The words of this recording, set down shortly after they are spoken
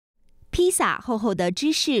披萨厚厚的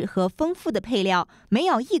芝士和丰富的配料，每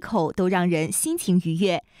咬一口都让人心情愉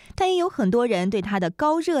悦，但也有很多人对它的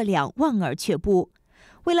高热量望而却步。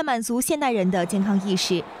为了满足现代人的健康意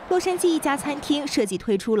识，洛杉矶一家餐厅设计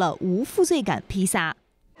推出了无负罪感披萨。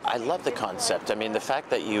 I love the concept. I mean, the fact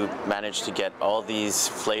that you managed to get all these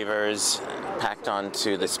flavors packed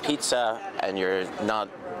onto this pizza and you're not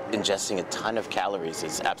ingesting a ton of calories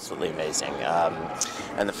is absolutely amazing.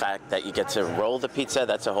 And the fact that you get to roll the pizza,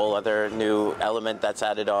 that's a whole other new element that's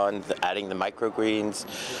added on, adding the microgreens.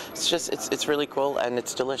 It's really cool and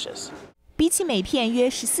it's delicious. 比起每片约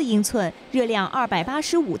14英寸、热量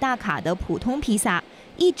285大卡的普通披萨，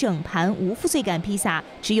一整盘无负罪感披萨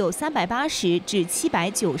只有380至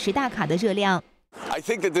790大卡的热量。 I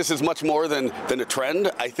think that this is much more than a trend.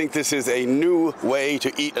 I think this is a new way to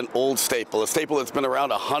eat an old staple, a staple that's been around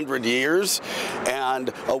 100 years,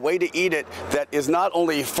 and a way to eat it that is not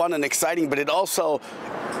only fun and exciting, but it also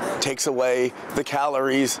takes away the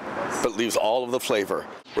calories, but leaves all of the flavor.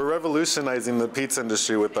 We're revolutionizing the pizza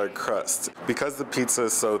industry with our crust. Because the pizza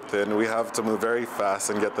is so thin, we have to move very fast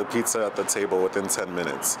and get the pizza at the table within 10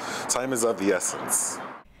 minutes. Time is of the essence.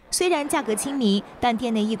 虽然价格亲民，但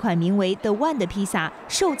店内一款名为 The One 的披萨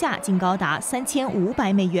售价竟高达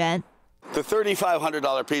3500美元。 The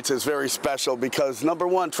 $3,500 pizza is very special because, number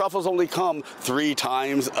one, truffles only come 3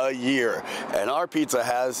 times a year, and our pizza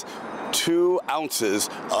has 2 ounces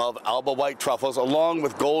of Alba white truffles along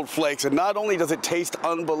with gold flakes. And not only does it taste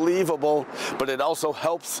unbelievable, but it also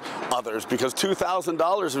helps others because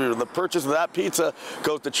 $2,000 of the purchase of that pizza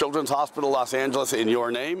goes to Children's Hospital Los Angeles in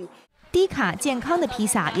your name. 低卡健康的披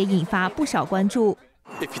萨也引发不少关注。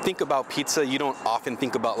 If you think about pizza, you don't often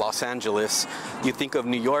think about Los Angeles. You think of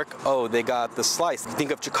New York, oh, they got the slice. You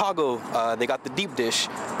think of Chicago, they got the deep dish.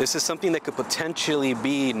 This is something that could potentially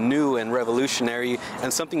be new and revolutionary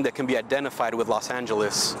and something that can be identified with Los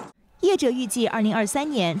Angeles. 业者预计2023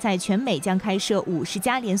年在全美将开设50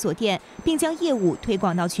家连锁店，并将业务推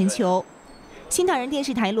广到全球。新唐人电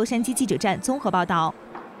视台洛杉矶记者站综合报道。